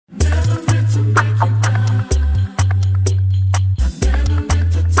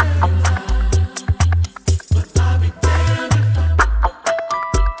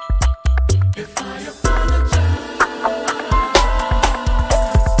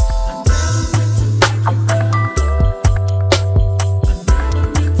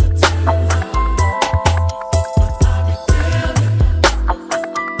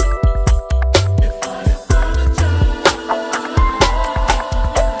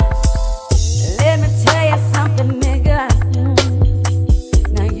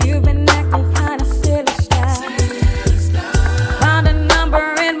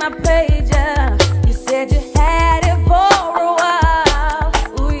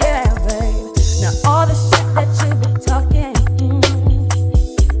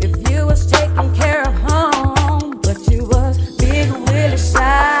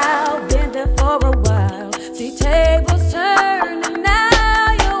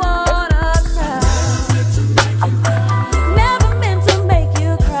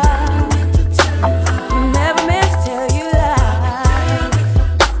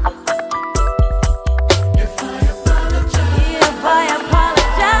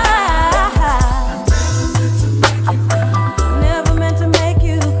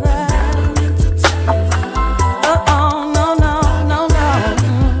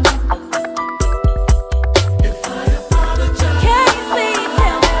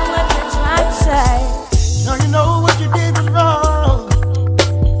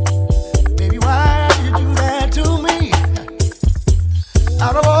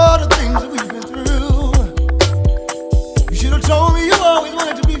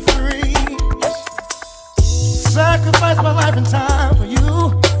life and time for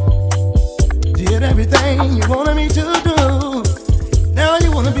you. Did everything you wanted me to do. Now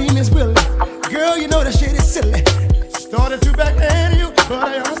you wanna be Miss Willie. Girl, you know that shit is silly. Started to backhand you, but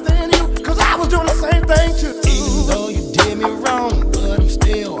I understand you, cause I was doing the same thing too. Even though you did me wrong, but I'm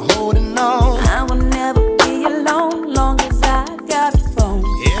still holding on. I will never be alone, long as I got a phone.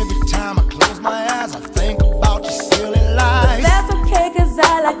 Every time I close my eyes, I think about your silly lies. But that's okay, cause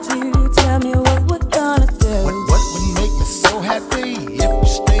I like you. Tell me what we're gonna do. What would make me so happy if you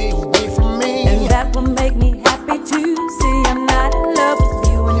stay away from me? And that will make me happy too. See, I'm not in love with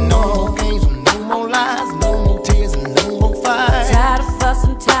you anymore. No more games, no more lies, no more tears and no more fights. Tired of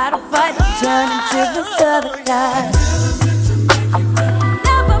fussing, tired of fighting, turning to this other guy.